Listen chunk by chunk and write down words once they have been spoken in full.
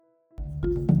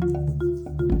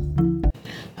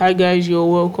Hi guys, you're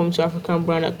welcome to African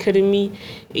Brand Academy,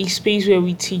 a space where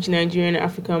we teach Nigerian and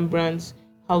African brands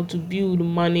how to build,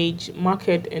 manage,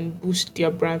 market, and boost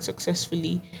their brand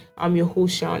successfully. I'm your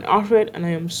host Sharon Alfred, and I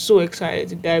am so excited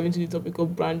to dive into the topic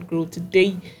of brand growth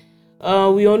today.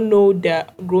 We all know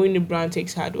that growing a brand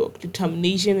takes hard work,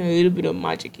 determination, and a little bit of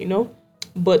magic.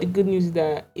 But the good news is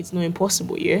that it's not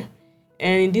impossible, yeah.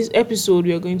 And in this episode,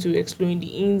 we are going to explain the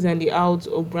ins and the outs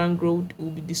of brand growth. We'll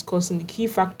be discussing the key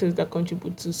factors that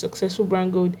contribute to successful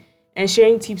brand growth and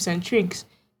sharing tips and tricks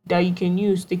that you can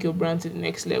use to take your brand to the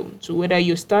next level. So whether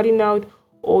you're starting out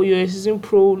or you're a seasoned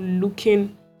pro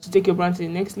looking to take your brand to the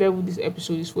next level, this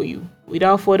episode is for you.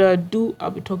 Without further ado,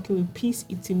 I'll be talking with Peace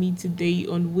Itimi today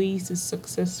on ways to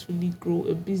successfully grow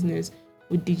a business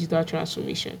with digital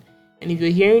transformation. And if you're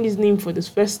hearing this name for the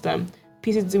first time,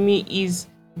 Peace Itimi is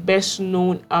best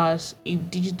known as a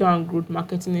digital and growth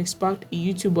marketing expert, a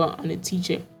YouTuber, and a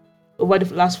teacher. Over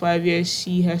the last 5 years,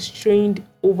 she has trained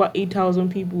over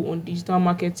 8,000 people on digital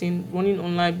marketing, running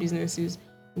online businesses,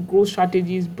 growth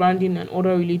strategies, branding, and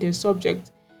other related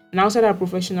subjects. And outside her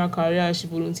professional career, she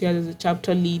volunteers as a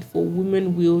chapter lead for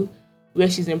Women Will, where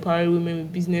she's empowering women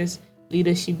with business,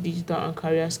 leadership, digital, and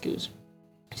career skills.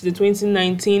 She's a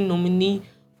 2019 nominee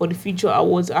for the Future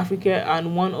Awards Africa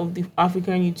and one of the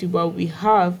African YouTubers we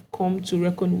have come to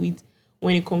reckon with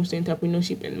when it comes to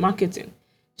entrepreneurship and marketing.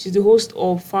 She's the host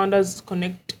of Founders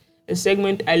Connect, a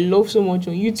segment I love so much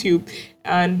on YouTube,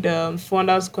 and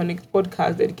Founders Connect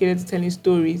podcast dedicated to telling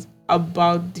stories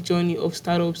about the journey of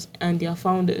startups and their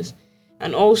founders,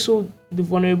 and also the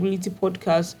Vulnerability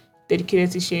podcast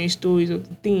dedicated to sharing stories of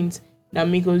the things that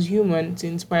make us human to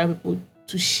inspire people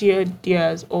to share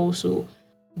theirs also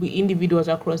with individuals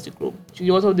across the globe. She's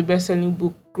the author of the best-selling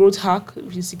book Growth Hack,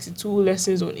 which is 62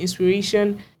 lessons on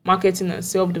inspiration, marketing, and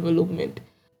self-development.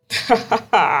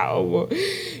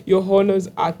 Your honors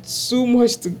are too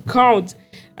much to count,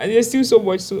 and there's still so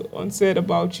much unsaid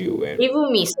about you. And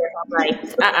Even me, sir, I'm like,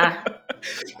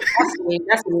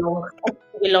 that's a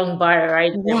long bar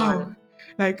right there, wow,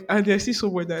 man. and there's still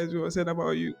so much that is well said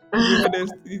about you. To be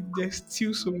honest, there's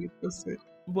still so much to say.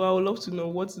 But I would love to know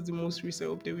what's the most recent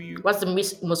update with you. What's the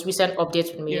most recent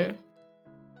update with Yeah. me?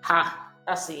 Ha,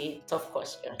 that's a tough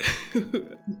question.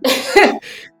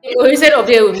 The most recent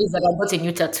update with me is that I got a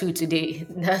new tattoo today.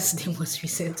 That's the most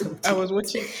recent update. I was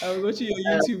watching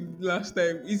your YouTube last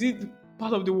time. Is it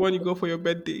part of the one you got for your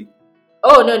birthday?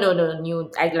 Oh no, no, no,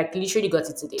 new. I like literally got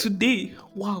it today. Today.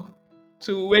 Wow.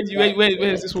 So Yeah, where is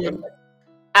yeah, this yeah.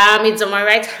 one? It's on my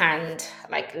right hand,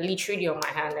 like literally on my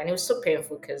hand, and it was so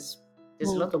painful because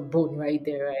there's a Oh. lot of bone right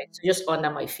there, right? So just under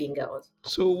my finger.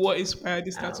 So what inspired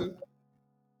this Um, tattoo?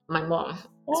 my mom.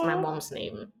 It's my Oh, mom's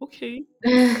name. okay.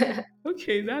 Yeah,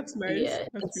 Okay, that's nice. That's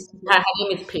pretty it's her good.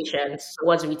 name is Patience.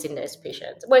 What's written there is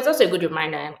Patience. But it's also a good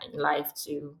reminder in life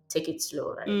to take it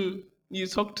slow, right? You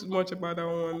talked much about that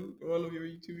one in one of your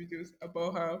YouTube videos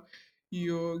about how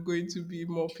you're going to be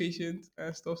more patient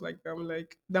and stuff like that. I'm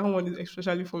like, that one is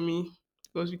especially for me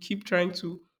because we keep trying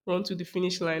to run to the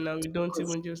finish line and we don't Because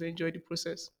even just enjoy the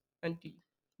process and the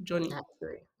journey. that's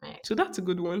great, right? So that's a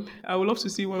good one. I would love to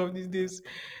see one of these days.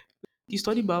 You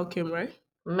study biochem, right?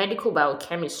 Medical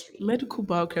biochemistry. Medical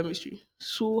biochemistry.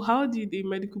 So how did a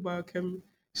medical biochem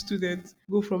student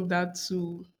go from that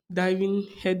to diving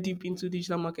head deep into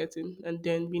digital marketing and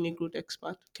then being a growth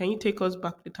expert? Can you take us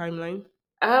back the timeline?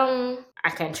 I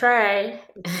can try.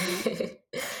 Okay.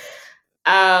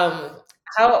 um,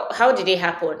 how did it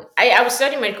happen? I was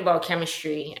studying medical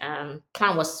biochemistry.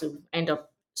 Plan was to end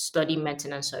up studying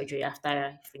medicine and surgery after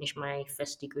I finished my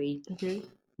first degree. Okay.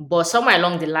 But somewhere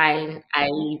along the line, I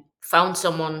found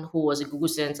someone who was a Google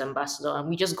Student Ambassador, and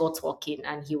we just got talking.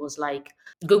 And he was like,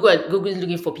 Google is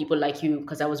looking for people like you,"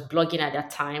 because I was blogging at that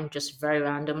time, just very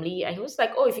randomly. And he was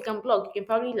like, "Oh, if you can blog, you can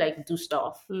probably like do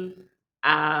stuff." Mm,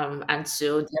 And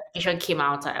so the application came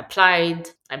out. I applied.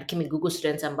 I became a Google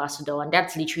Student Ambassador, and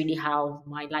that's literally how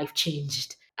my life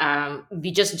changed.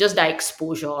 We just that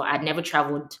exposure. I'd never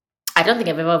traveled. I don't think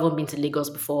I've ever even been to Lagos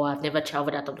before. I've never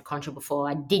traveled out of the country before.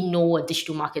 I didn't know what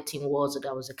digital marketing was, or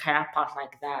there was a career path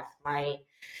like that. My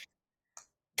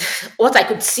what I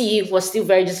could see was still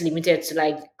very just limited to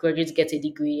like graduate, get a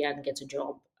degree, and get a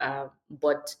job.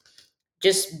 But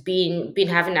just being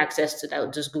having access to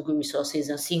that, just Google resources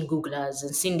and seeing Googlers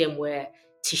and seeing them wear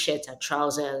t-shirts and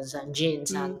trousers and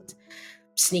jeans and mm,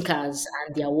 sneakers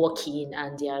and they are working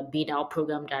and they are being our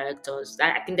program directors.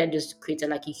 I think that just created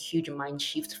like a huge mind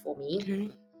shift for me.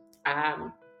 okay.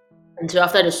 Um, and so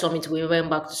after the summit, we went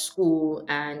back to school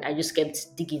and I just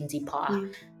kept digging deeper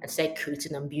Mm, and started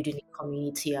creating and building a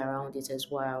community around it as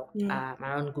well, yeah.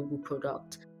 around Google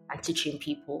product and teaching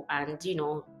people. And,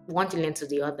 one thing led to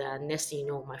the other. And next thing you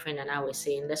know, my friend and I were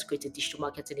saying, let's create a digital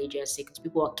marketing agency because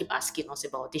people will keep asking us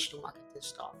about digital marketing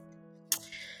stuff.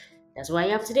 That's why I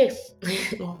am today.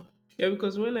 Oh, yeah,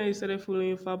 because when I started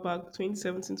following far back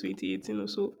 2017, 2018 or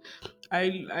so,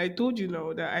 I told you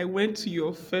now that I went to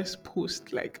your first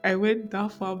post. Like I went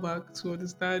that far back to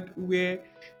understand where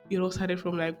it all started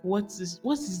from. Like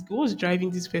what's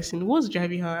driving this person? What's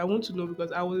driving her? I want to know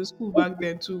because I was in school back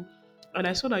then too. And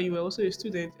I saw that you were also a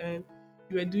student and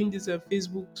you were doing this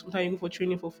Facebook. Sometimes you go for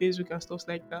training for Facebook and stuff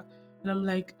like that. And I'm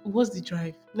like, what's the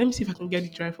drive? Let me see if I can get the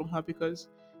drive from her because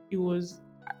it was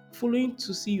following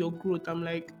to see your growth. I'm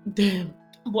like, damn.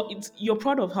 But it's you're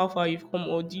proud of how far you've come,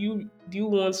 or do you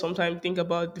want sometime think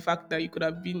about the fact that you could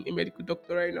have been a medical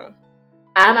doctor right now?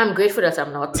 I'm grateful that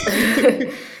I'm not.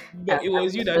 But it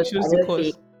was you that Because I chose the don't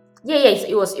think, course. yeah, yeah,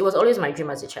 it was always my dream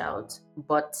as a child.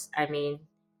 But I mean,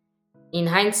 in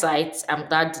hindsight, I'm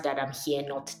glad that I'm here,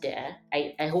 not there.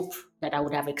 I hope that I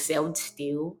would have excelled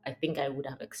still. I think I would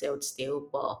have excelled still,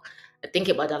 but I think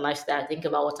about the lifestyle, I think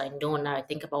about what I know now, I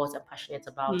think about what I'm passionate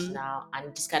about Hmm. now, and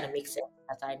it just kind of makes sense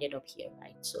that I ended up here,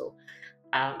 right? So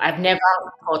I've never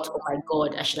thought, oh my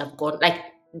God, I should have gone. Like,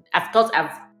 I've thought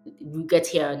I've regret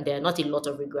here and there, not a lot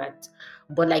of regret.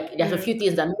 But like, there's a Yeah. few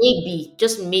things that maybe,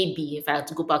 just maybe, if I had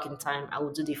to go back in time, I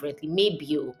would do differently.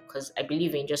 Maybe, because I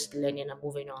believe in just learning and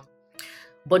moving on.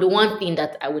 But the one thing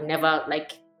that I would never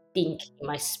like think in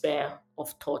my spare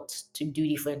of thought to do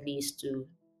differently is to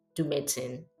do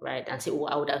medicine, right? And say, oh,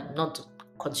 I would have not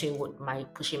continued with my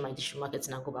pushing my digital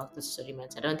marketing and go back to study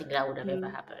medicine. I don't think that would have ever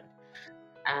Hmm. happened.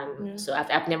 Yeah. So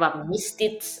I've never missed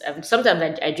it.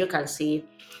 Sometimes I joke and say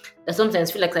that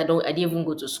sometimes feel like I didn't even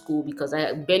go to school because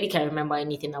I barely can remember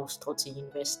anything I was taught in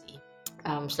university.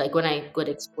 So like when I got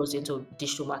exposed into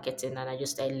digital marketing and I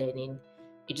just started learning,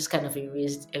 it just kind of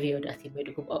erased every other thing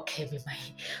medical about came in my,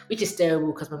 which is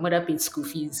terrible because my mother paid school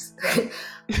fees,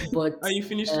 but And you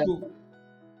finished uh, school.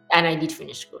 and I did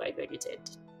finish school. I graduated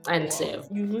and Wow. served.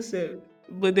 You even said,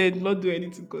 but then not do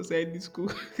anything concerning the school.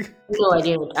 No, I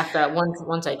didn't. After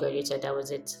once I graduated, that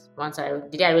was it. Once I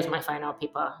wrote my final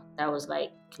paper, that was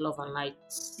like love and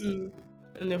lights. Hmm.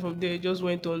 And then from there, it just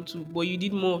went on to. But you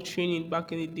did more of training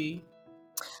back in the day.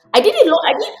 I did a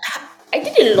lot. I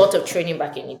did a lot of training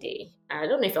back in the day. I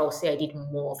don't know if I would say I did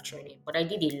more of training, but I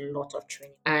did a lot of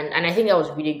training, and I think that was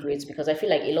really great because I feel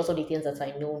like a lot of the things that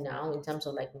I know now in terms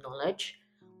of like knowledge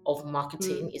of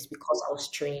Hmm. marketing is because I was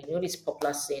training. You know this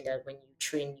popular saying that when you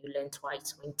train, you learn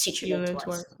twice. When you teach, you You learn learned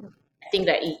twice. twice. I think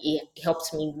that it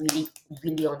helped me really,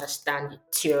 really understand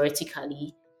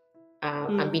theoretically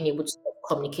and Hmm. being able to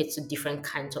communicate to different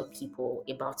kinds of people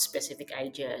about specific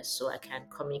ideas. So I can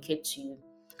communicate to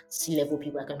C-level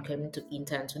people, I can communicate to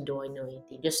interns who don't know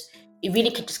anything. Just it really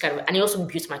just kind of, and it also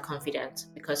built my confidence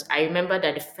because I remember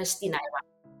that the first thing I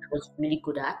was really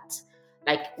good at,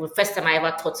 like the first time I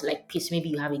ever thought like, please, maybe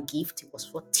you have a gift, it was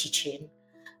for teaching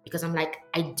because I'm like,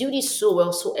 I do this so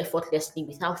well, so effortlessly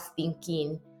without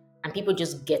thinking, and people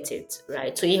just get it,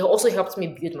 right? So it also helped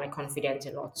me build my confidence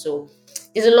a lot. So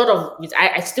there's a lot of,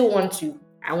 I still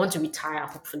I want to retire,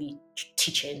 hopefully,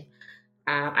 teaching,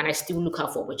 and I still look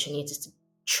out for opportunities to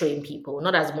train people,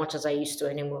 not as much as I used to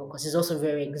anymore, because it's also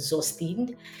very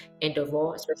exhausting, end of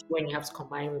all, especially when you have to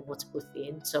combine with multiple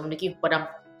things. So I'm looking, but I'm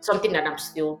something that I'm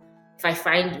still, if I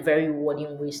find very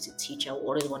rewarding ways to teach, I will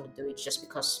always want to do it just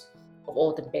because of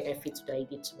all the benefits that it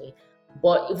did to me.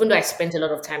 But even though I spent a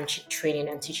lot of time training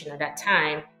and teaching at that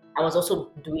time, I was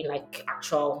also doing like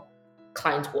actual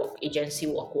client work, agency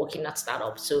work, working at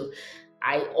startups. So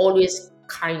I always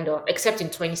kind of, except in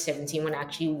 2017 when I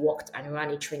actually worked and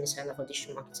ran a training center for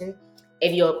digital marketing,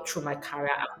 every up through my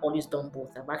career, I've always done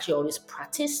both. I've actually always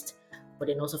practiced, but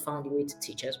then also found a way to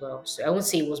teach as well. So I won't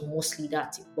say it was mostly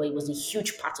that, but it was a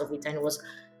huge part of it. And it was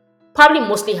probably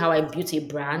mostly how I built a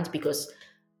brand because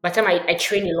by the time I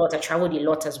trained a lot, I traveled a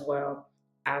lot as well.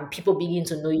 People begin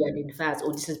to know you and identify as,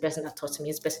 oh, this is the person that taught me,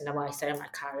 this person that I started my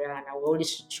career, and I will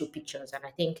always show pictures. And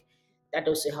I think that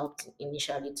also helped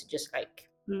initially to just like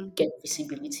Hmm. get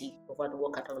visibility over the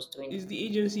work that I was doing. Is the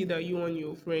agency that you and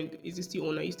your friend is it still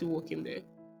on? Are you still working there?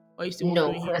 Or are you still working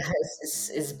No, with him?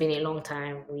 it's been a long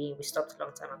time. We stopped a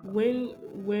long time ago.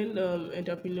 When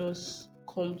entrepreneurs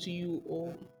come to you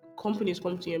or companies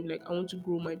come to you and be like, I want to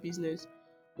grow my business,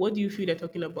 what do you feel they're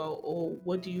talking about, or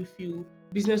what do you feel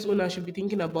business owners should be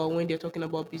thinking about when they're talking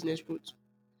about business growth?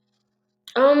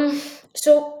 Um,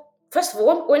 so first of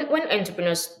all, when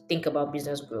entrepreneurs think about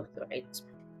business growth, right,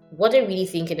 what they're really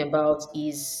thinking about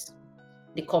is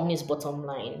the company's bottom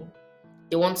line.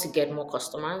 They want to get more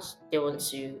customers. They want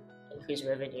to increase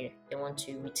revenue. They want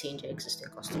to retain their existing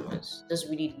customers. Those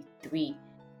really the three.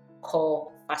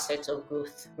 core facets of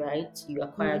growth, right? You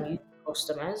acquire Mm. new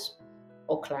customers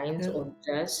or clients Yeah. or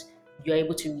users. You're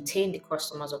able to retain the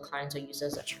customers or clients or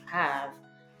users that you have.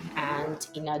 And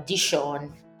in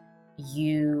addition,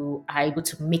 you are able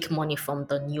to make money from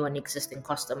the new and existing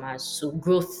customers. So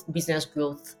growth, business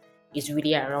growth is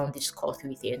really around these core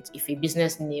three things. If a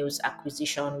business nails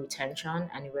acquisition, retention,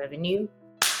 and revenue,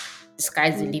 the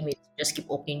sky's the Mm. limit. Just keep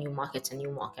opening new markets and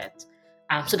new markets.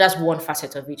 So that's one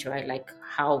facet of it, right? Like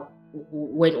how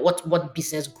when what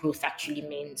business growth actually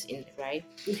means in it, right?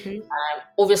 Okay.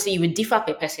 Obviously, it would differ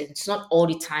per person. It's not all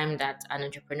the time that an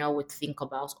entrepreneur would think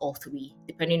about all three,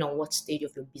 depending on what stage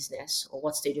of your business or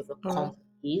what stage of your All right.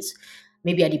 company is.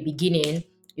 Maybe at the beginning,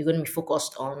 you're going to be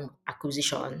focused on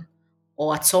acquisition,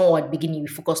 or at some at the beginning, we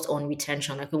focused on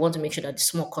retention. Like we want to make sure that the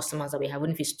small customers that we have,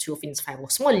 even if it's two, if it's five, or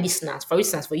small listeners, for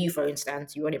instance, for you, for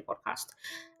instance, you run a podcast.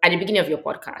 At the beginning of your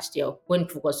podcast, you're going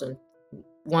to focus on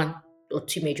one or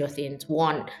two major things.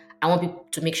 One, I want people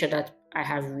to make sure that I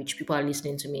have reach, people are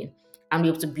listening to me. I'm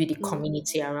able to build a Mm.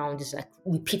 community around this like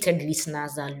repeated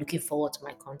listeners that are looking forward to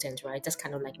my content, right? That's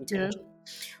kind of like Yeah. retention.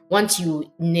 Once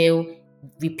you nail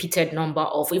repeated number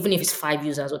of even if it's 5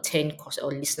 users or 10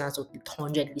 or listeners or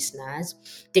 100 listeners,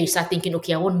 then you start thinking,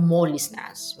 okay, I want more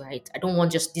listeners, right? I don't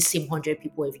want just the same 100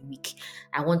 people every week.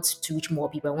 I want to reach more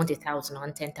people. I want 1,000, I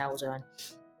want 10,000,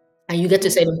 and you get to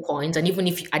a Mm. certain point, and even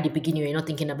if at the beginning you're not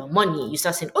thinking about money, you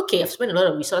start saying, okay, I've spent a lot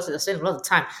of resources, I've spent a lot of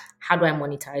time, how do I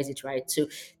monetize it, right? So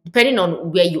depending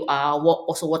on where you are,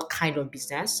 what kind of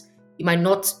business, you might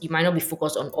not be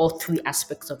focused on all three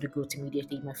aspects of the growth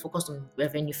immediately. You might focus on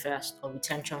revenue first, or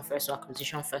retention first, or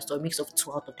acquisition first, or a mix of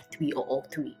two out of the three, or all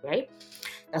three, right?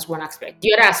 That's one aspect.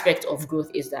 The other aspect of growth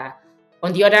is that,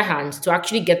 on the other hand, to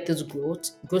actually get this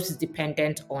growth is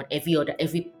dependent on every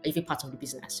part of the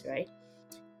business, right?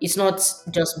 It's not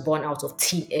just born out of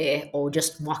thin air or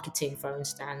just marketing, for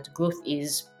instance. Growth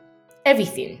is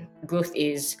everything. Growth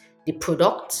is the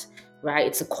product, right?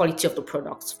 It's the quality of the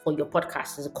product. For your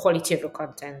podcast, it's the quality of your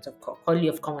content, the quality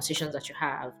of conversations that you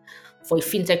have. For a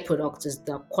fintech product, is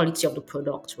the quality of the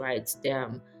product, right?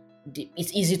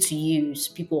 It's easy to use.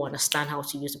 People understand how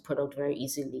to use the product very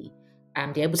easily,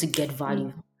 and they're able to get value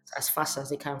Mm. as fast as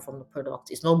they can from the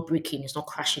product. It's not breaking, it's not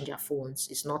crashing their phones,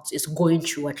 it's going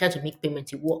through. I try to make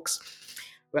payment, it works,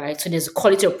 right? So there's a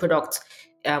quality of product,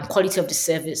 quality of the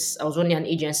service. I was running an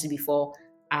agency before.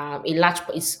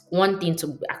 It's one thing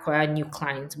to acquire new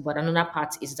clients, but another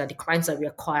part is that the clients that we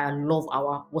acquire love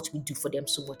our what we do for them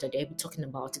so much that they'll be talking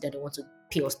about it, that they want to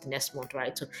pay us the next month,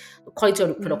 right? So the quality of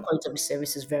the Yeah. product, quality of the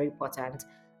service is very important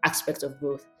aspect of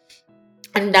growth.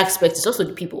 And the aspect is also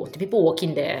the people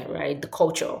working there, right? The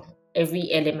culture,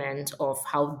 every element of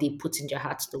how they put in their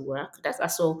hearts to work. That's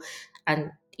also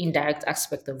an indirect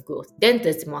aspect of growth. Then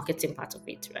there's the marketing part of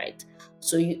it, right?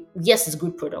 So yes, it's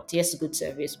good product, yes, it's good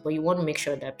service, but you want to make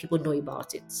sure that people know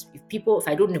about it. If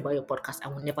I don't know about your podcast, I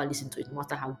will never listen to it, no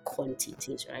matter how quality it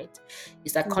is, right?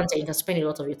 It's that Mm. content. You can spend a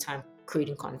lot of your time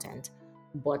creating content,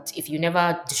 but if you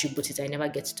never distribute it and it never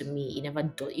gets to me,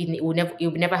 it will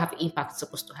never have the impact it's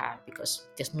supposed to have because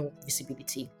there's no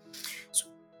visibility. So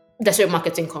that's where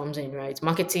marketing comes in, right?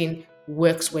 Marketing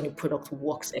works when a product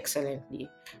works excellently,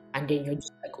 and then you're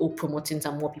just like, oh, promoting it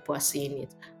and more people are seeing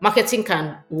it. Marketing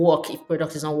can work if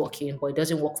product is not working, but it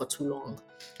doesn't work for too long.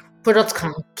 Products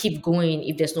can keep going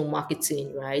if there's no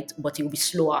marketing, right? But it will be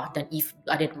slower than if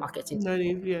you added marketing. Not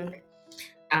if, yeah.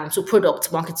 So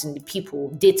product marketing, the people,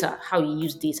 data, how you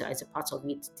use data is a part of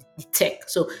it, the tech.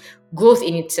 So growth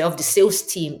in itself, the sales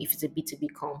team, if it's a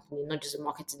B2B company, not just a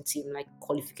marketing team, like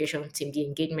qualification team, the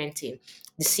engagement team,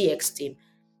 the CX team,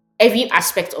 every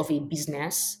aspect of a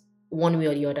business, one way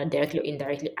or the other, directly or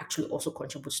indirectly, actually also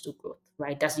contributes to growth,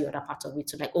 right? That's the other part of it.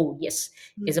 So like, oh yes,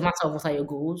 it's a Mm. matter of what are your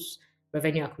goals,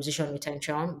 revenue acquisition,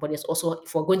 retention, but it's also,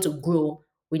 if we're going to grow,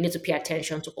 we need to pay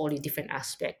attention to all the different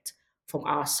aspects, from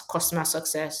our customer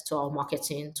success to our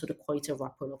marketing to the quality of our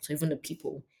product, to even the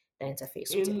people that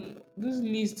interface with it. In this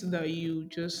list that you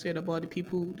just said about the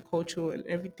people, the culture, and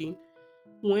everything,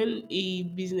 when a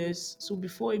business, so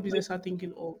before a business are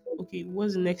thinking of, okay,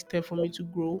 what's the next step for me to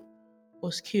grow or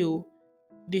scale,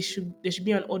 there should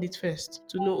be an audit first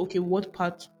to know, okay, what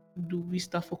part do we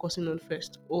start focusing on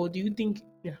first? Or do you think,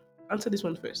 yeah, answer this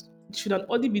one first. Should an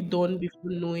audit be done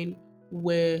before knowing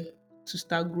where to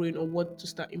start growing or what to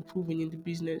start improving in the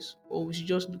business? Or we should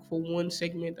just look for one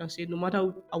segment and say, no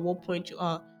matter at what point you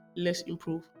are, let's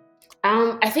improve.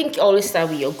 I think always start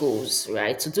with your goals,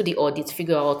 right? To do the audit,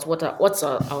 figure out what's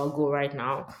our goal right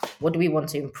now. What do we want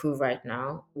to improve right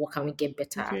now? What can we get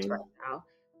better at Okay. right now?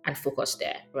 And focus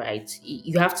there, right?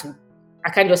 You have to.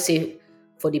 I can't just say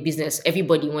for the business.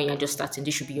 Everybody, when you're just starting,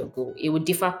 this should be your goal. It would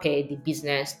differ per the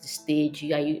business, the stage. Do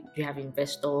you have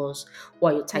investors?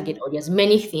 What are your target Mm. audience?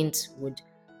 Many things would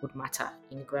matter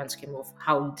in the grand scheme of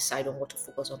how you decide on what to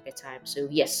focus on per time. So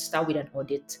yes, start with an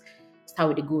audit, start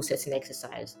with a goal setting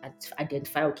exercise, and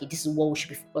identify, okay, this is what we should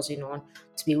be focusing on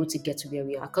to be able to get to where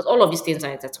we are. Because all of these things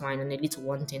are intertwined and they lead to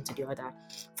one thing to the other.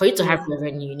 For you to have Yeah.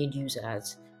 revenue, you need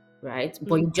users, right?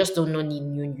 But Mm. you just don't not need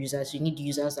new users. You need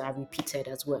users that are repeated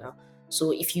as well.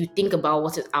 So if you think about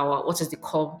what is the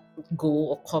core goal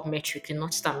or core metric, the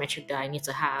North Star metric that I need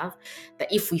to have, that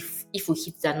if we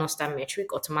hit that North Star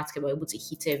metric, automatically we're able to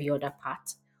hit every other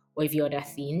part or every other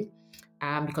thing,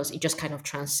 because it just kind of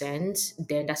transcends.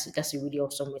 Then that's a really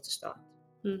awesome way to start.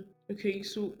 Mm. Okay,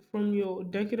 so from your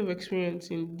decade of experience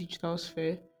in digital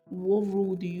sphere, what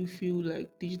role do you feel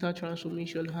like digital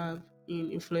transformation have in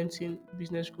influencing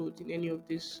business growth in any of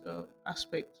these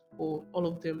aspects or all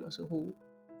of them as a whole?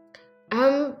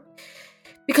 Um,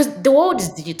 because the world is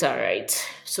digital, right?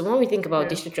 So when we think about Yeah.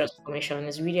 digital transformation,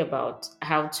 it's really about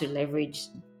how to leverage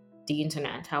the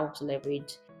internet, how to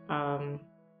leverage um,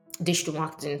 digital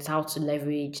marketing, it's how to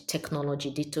leverage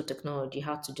technology, digital technology,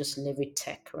 how to just leverage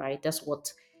tech, right? That's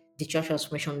what digital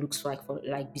transformation looks like for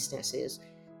like businesses.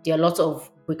 There are a lot of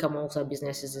brick and mortar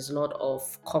businesses. There's a lot of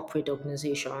corporate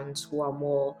organizations who are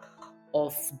more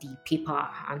of the paper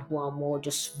and who are more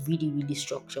just really, really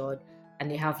structured, and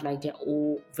they have like their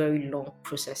own very long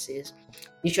processes.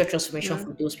 Digital transformation Yeah.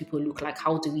 for those people look like,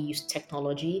 how do we use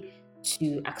technology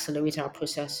to accelerate our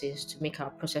processes, to make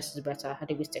our processes better? How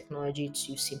do we use technology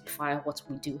to simplify what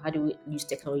we do? How do we use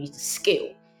technology to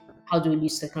scale? How do we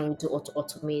use technology to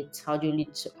automate? How do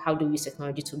we use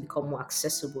technology to become more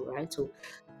accessible? Right. So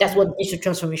that's Yeah. what digital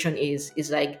transformation is. Is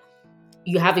like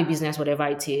you have a business, whatever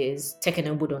it is, tech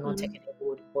enabled or not tech Mm.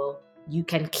 enabled. Well, you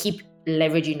can keep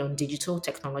leveraging on digital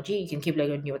technology. You can keep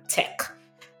leveraging your tech,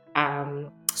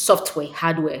 software,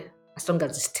 hardware, as long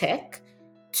as it's tech,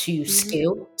 to Mm-hmm.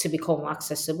 scale, to become more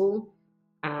accessible,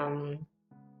 um,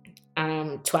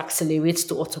 to accelerate,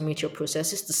 to automate your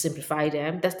processes, to simplify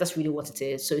them. That's really what it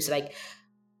is. So it's like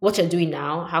what you're doing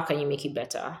now. How can you make it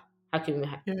better? How can we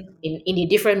Yeah. in a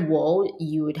different world,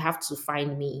 you would have to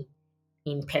find me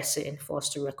in person for us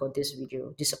to record this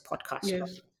video, this a podcast.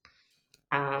 Yes.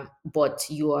 But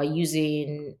you are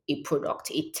using a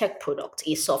product, a tech product,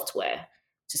 a software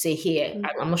to say, here, Mm.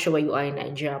 I'm not sure where you are in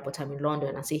Nigeria, but I'm in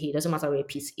London, and say, hey, it doesn't matter where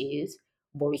peace is,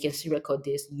 but we can still record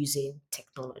this using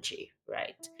technology,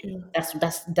 right? Yeah.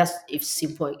 That's a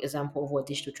simple example of what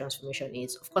digital transformation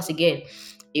is. Of course, again,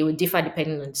 it will differ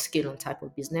depending on the scale and type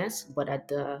of business, but at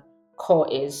the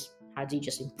core is, how do you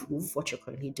just improve what you're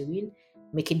currently doing,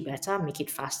 make it better, make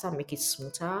it faster, make it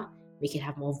smoother, make it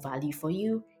have more value for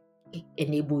you,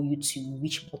 enable you to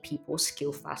reach more people,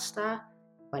 scale faster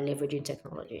by leveraging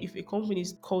technology. If a company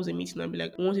calls a meeting and be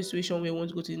like, one situation where we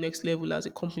want to go to the next level as a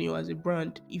company or as a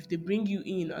brand, if they bring you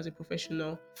in as a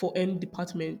professional for any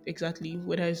department, exactly,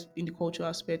 whether it's in the cultural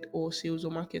aspect or sales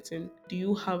or marketing, do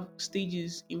you have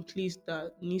stages in place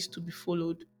that needs to be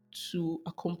followed to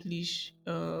accomplish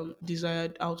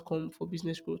desired outcome for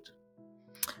business growth?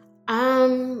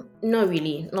 Not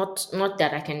really. Not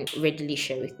that I can readily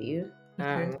share with you.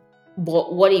 Okay.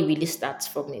 But what it really starts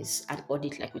from is an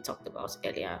audit, like we talked about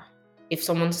earlier. If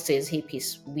someone says, "Hey,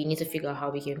 Peace, we need to figure out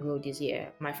how we can grow this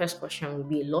year," my first question would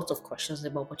be a lot of questions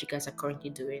about what you guys are currently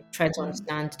doing. Trying to Yeah.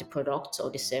 understand the product or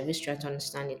the service, trying to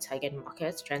understand the target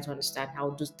market, trying to understand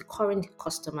how does the current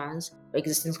customers or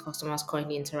existing customers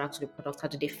currently interact with the product. How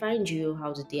do they find you?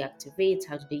 How do they activate?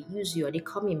 How do they use you? Are they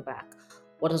coming back?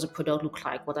 What does the product look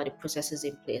like? What are the processes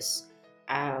in place?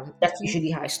 That's Okay.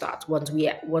 usually how I start. Once we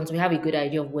have a good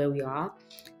idea of where we are,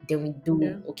 then we Yeah.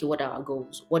 do, okay, what are our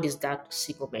goals? What is that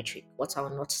single metric? What's our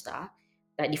North Star?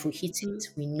 That if we hit Mm. it,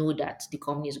 we know that the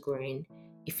company is growing.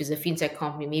 If it's a fintech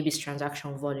company, maybe it's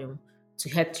transaction volume. To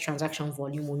hit transaction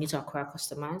volume, we need to acquire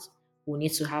customers. We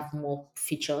need to have more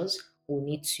features. We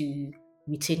need to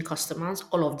retain customers.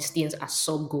 All of these things are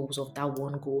sub goals of that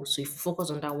one goal. So if we focus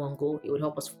on that one goal, it will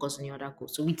help us focus on the other goal.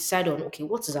 So we decide on, okay,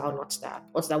 what is our North Star?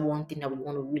 What's that one thing that we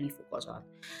want to really focus on?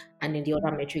 And then the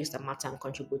other metrics that matter and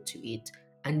contribute to it.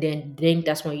 And then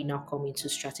that's when you now come into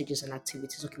strategies and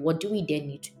activities. Okay, what do we then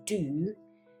need to do,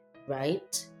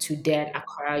 right, to then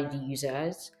acquire the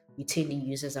users, retain the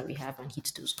users that we have, and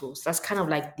hit those goals? That's kind of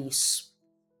like this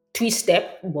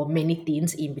three-step, but many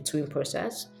things in between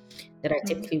process that I Mm.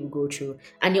 typically will go through.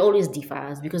 And it always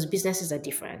differs because businesses are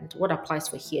different. What applies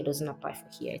for here doesn't apply for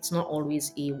here. It's not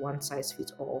always a one size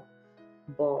fits all.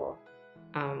 But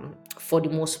for the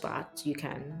most part, you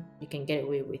can get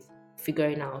away with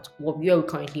figuring out where we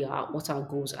currently are, what our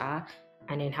goals are,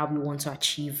 and then how we want to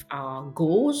achieve our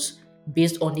goals.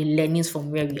 based on the learnings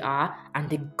from where we are. And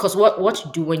the because what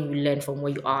you do when you learn from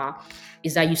where you are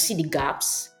is that you see the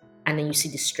gaps and then you see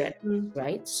the strength, Mm,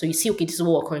 right? So you see, okay, this is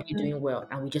what we're currently mm. doing well,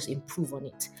 and we just improve on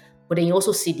it. But then you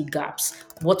also see the gaps,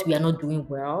 what we are not doing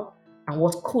well, and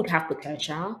what could have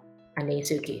potential, and then you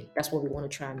say, okay, that's what we want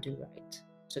to try and do right.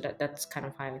 So that's kind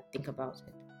of how I think about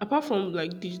it. Apart from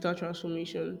like digital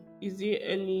transformation, is there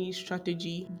any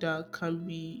strategy that can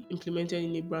be implemented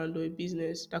in a brand or a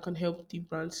business that can help the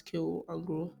brand scale and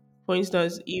grow? For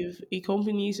instance, if a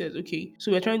company says, okay,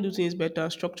 so we're trying to do things better,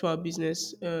 structure our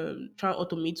business, try and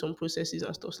automate some processes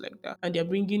and stuff like that, and they're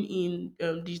bringing in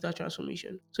digital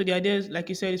transformation. So the idea is, like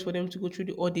you said, is for them to go through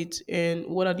the audit and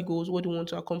what are the goals, what do we want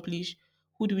to accomplish,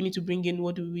 who do we need to bring in,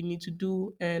 what do we need to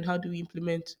do, and how do we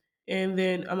implement. And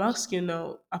then I'm asking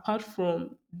now, apart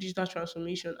from digital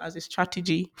transformation as a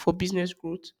strategy for business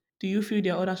growth, do you feel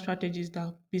there are other strategies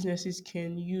that businesses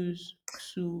can use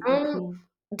to Um, improve?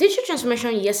 Digital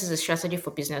transformation, yes, is a strategy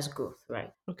for business growth,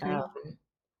 right? Okay.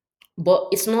 But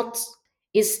it's not.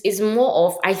 It's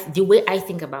more of the way I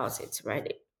think about it,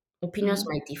 right? Opinions Mm,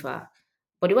 might differ,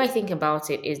 but the way I think about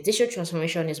it is digital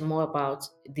transformation is more about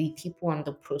the people and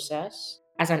the process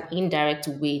as an indirect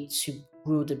way to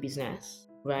grow the business,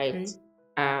 right? okay.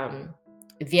 Um,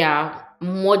 there are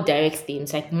more direct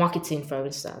things like marketing, for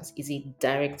instance, is a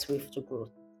direct way to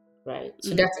growth, right?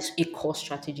 So Mm, that is a core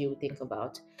strategy we think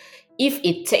about. If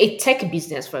a tech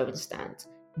business, for instance,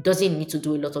 doesn't need to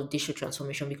do a lot of digital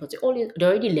transformation because they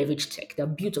already leverage tech, they're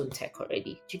built on tech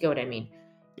already. Do you get what I mean?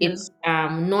 yeah. It's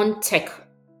non-tech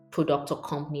product or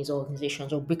companies or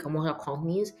organizations or brick and mortar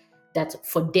companies that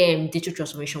for them digital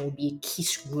transformation will be a key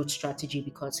growth strategy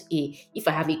because if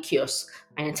I have a kiosk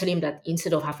and I tell him that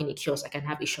instead of having a kiosk I can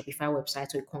have a Shopify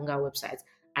website or a Konga website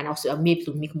and also I'm able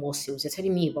to make more sales, they're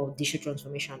telling me about digital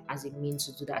transformation as a means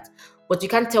to do that. But you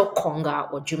can't tell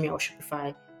Konga or Jumia or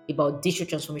Shopify about digital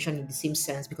transformation in the same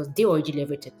sense because they already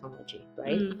leverage technology,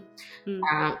 right? Mm, mm,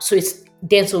 So it's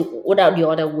then so what are the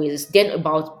other ways? Then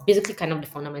about basically kind of the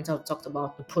fundamental we talked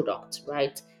about the product,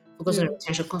 right? Focus on yeah.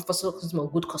 retention, customer,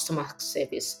 good customer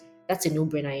service. That's a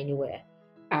no-brainer anywhere.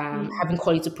 Mm, Having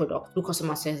quality product, good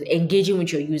customer service, engaging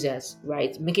with your users,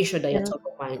 right? Making sure that you're yeah. top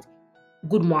of mind,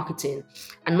 good marketing.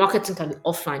 And marketing can be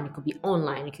offline, it could be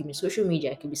online, it could be social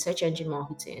media, it could be search engine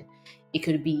marketing, it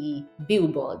could be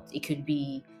billboard, it could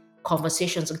be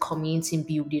conversations and community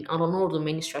building, and on all the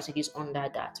many strategies under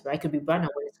that, right? It could be brand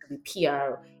awareness, it could be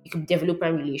PR, it could be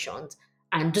developer relations.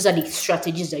 And those are the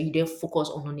strategies that you then focus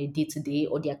on a day to day,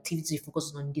 or the activities you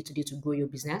focus on day to day to grow your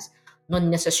business, not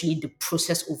necessarily the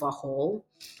process overhaul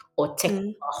or tech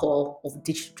Mm. overhaul of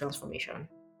digital transformation.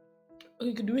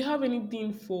 Okay, do we have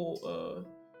anything for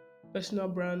personal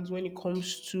brands when it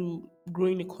comes to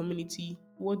growing a community?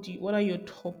 What are your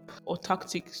top or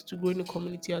tactics to growing a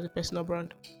community as a personal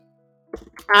brand?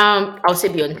 I'll say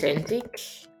be authentic.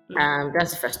 Mm,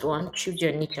 That's the first one. Choose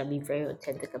your niche and be very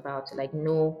authentic about it. Like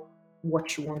know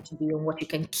what you want to do and what you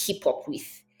can keep up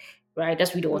with. Right?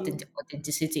 That's really mm,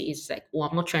 authenticity is like, oh,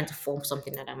 I'm not trying to form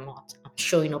something that I'm not. I'm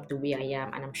showing up the way I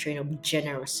am and I'm showing up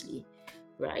generously.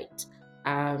 Right.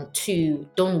 Two,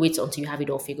 don't wait until you have it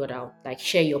all figured out. Like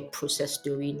share your process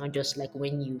story, not just like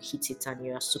when you hit it and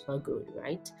you're super good,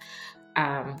 right?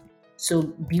 Um, so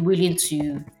be willing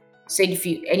to say if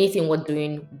you anything what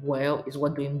doing well is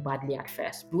what doing badly at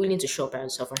first. Be willing to show up as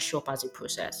yourself and show up as a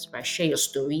process, right? Share your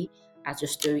story as your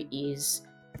story is.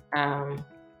 Um,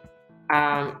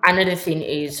 Another thing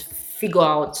is figure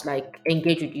out like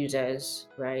engage with users,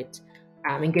 right?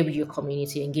 Engage with your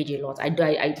community, engage a lot.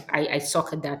 I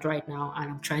suck at that right now, and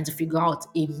I'm trying to figure out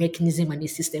a mechanism and a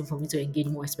system for me to engage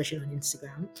more, especially on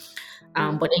Instagram.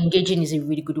 mm, But engaging is a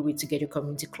really good way to get your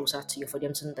community closer to you for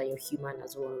them to know that you're human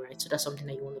as well, right? So that's something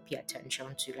that you want to pay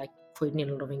attention to, like creating a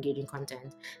lot of engaging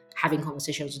content, having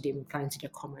conversations with them, replying to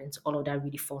their comments, all of that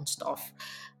really fun stuff.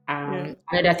 yeah.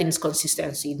 Another thing is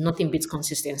consistency. Nothing beats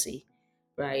consistency,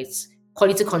 right?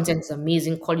 Quality content is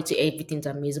amazing, quality everything's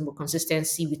amazing, but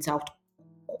consistency without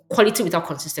quality without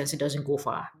consistency doesn't go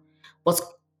far. But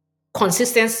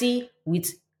consistency with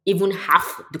even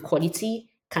half the quality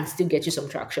can still get you some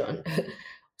traction.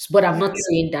 But I'm not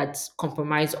saying that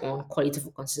compromise on quality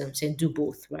for consistency. I'm saying do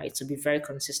both, right? So be very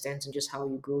consistent in just how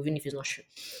you grow, even if it's not sure,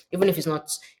 even if it's not,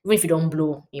 even if you don't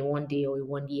blow in one day or in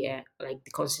one year, like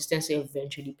the consistency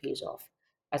eventually pays off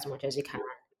as much as it can.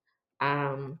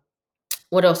 Um,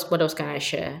 what else? What else can I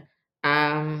share?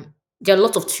 There are a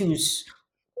lot of tools.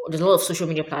 There's a lot of social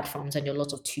media platforms and there are a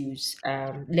lot of tools.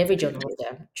 Leverage on all of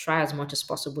them. Try as much as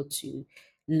possible to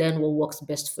learn what works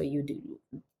best for you.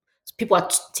 people are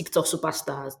TikTok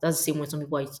superstars. That's the same way some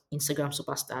people are Instagram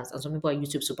superstars and some people are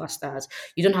YouTube superstars.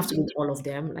 You don't have to be all of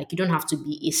them. Like you don't have to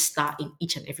be a star in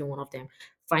each and every one of them.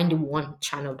 Find the one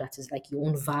channel that is like your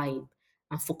own vibe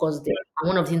and focus there. And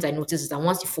one of the things I noticed is that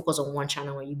once you focus on one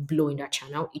channel and you blow in that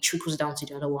channel, it trickles down to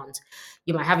the other ones.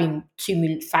 You might have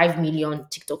 5 million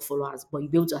TikTok followers, but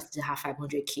you'll be able to actually have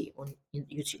 500K on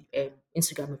YouTube,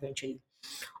 Instagram eventually,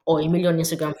 or a million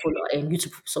Instagram follower and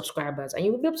YouTube subscribers, and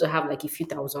you will be able to have like a few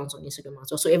thousands on Instagram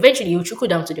as well. So eventually you trickle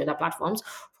down to the other platforms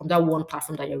from that one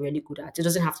platform that you're really good at. It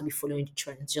doesn't have to be following the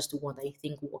trends, just the one that you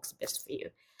think works best for you.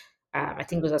 I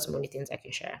think those are some of the things I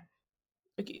can share.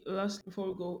 Okay, last before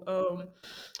we go,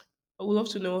 I would love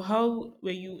to know how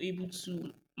were you able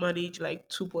to manage like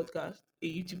two podcasts, a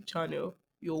YouTube channel,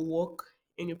 your work,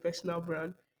 and your personal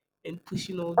brand, and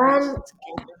pushing all this Um,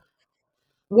 together.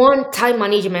 One, time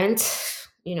management,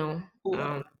 you know, Oh,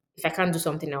 wow. if I can't do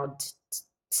something, I would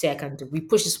say I can do. We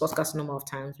pushed this podcast a number of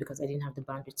times because I didn't have the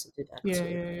bandwidth to do that, Yeah, to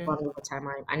yeah, yeah. run over time.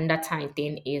 And that time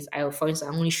thing is, for instance, I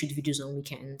only shoot videos on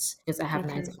weekends because I have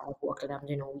nine to Okay. five work that I'm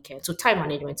doing on weekends. So time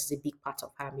management is a big part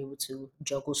of how I'm able to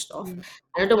juggle stuff. Mm,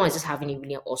 Another one is just having a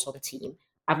really awesome team.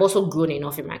 I've also grown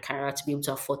enough in my career to be able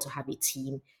to afford to have a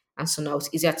team. And so now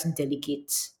it's easier to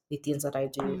delegate the things that I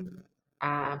do. mm.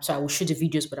 So I will shoot the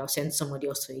videos, but I'll send somebody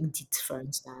else to edit, for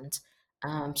instance,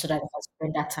 so that I can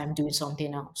spend that time doing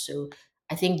something else. So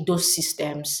I think those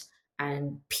systems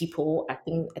and people, I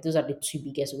think those are the two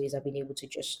biggest ways I've been able to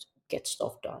just get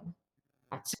stuff done.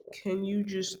 That's it. Can you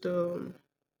just tell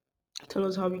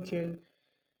us how we can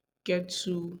get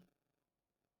to?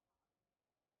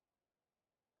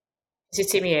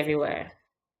 Visiting me everywhere,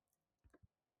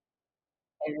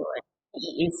 everywhere.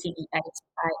 EACEITIMI,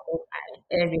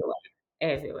 everywhere,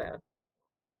 everywhere.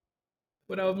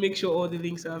 But I'll make sure all the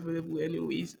links are available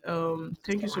anyways.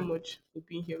 Thank you so much for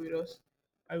being here with us.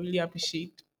 I really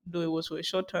appreciate, though it was for a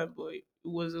short time, but it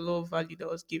was a lot of value that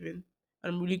was given.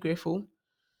 I'm really grateful.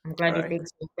 I'm All glad you right. think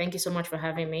so. Thank you so much for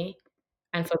having me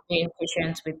and for being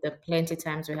patient with the plenty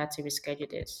times we had to reschedule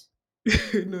this.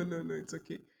 No, no, no, it's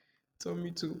okay. Tell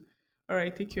me too. All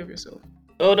right, take care of yourself.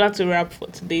 Oh, that's a wrap for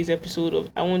today's episode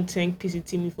of. I want to thank PC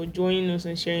Timmy for joining us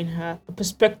and sharing her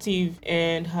perspective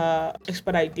and her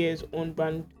expert ideas on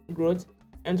brand growth.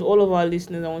 And to all of our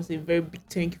listeners, I want to say a very big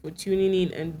thank you for tuning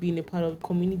in and being a part of the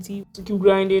community. So keep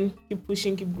grinding, keep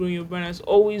pushing, keep growing your brand. As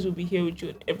always, we'll be here with you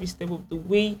at every step of the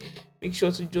way. Make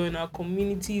sure to join our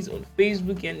communities on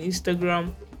Facebook and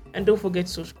Instagram. And don't forget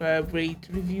to subscribe, rate,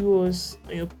 review us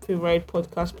on your favorite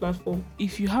podcast platform.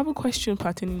 If you have a question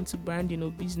pertaining to branding or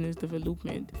business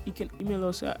development, you can email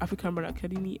us at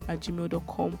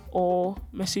africanbrandacademy@gmail.com or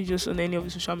message us on any of the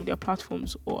social media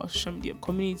platforms or our social media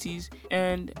communities.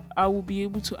 And I will be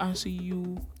able to answer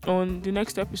you on the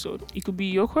next episode. It could be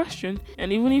your question.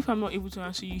 And even if I'm not able to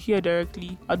answer you here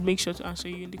directly, I'd make sure to answer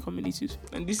you in the communities.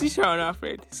 And this is Sharon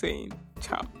Alfred saying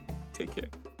ciao. Take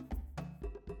care.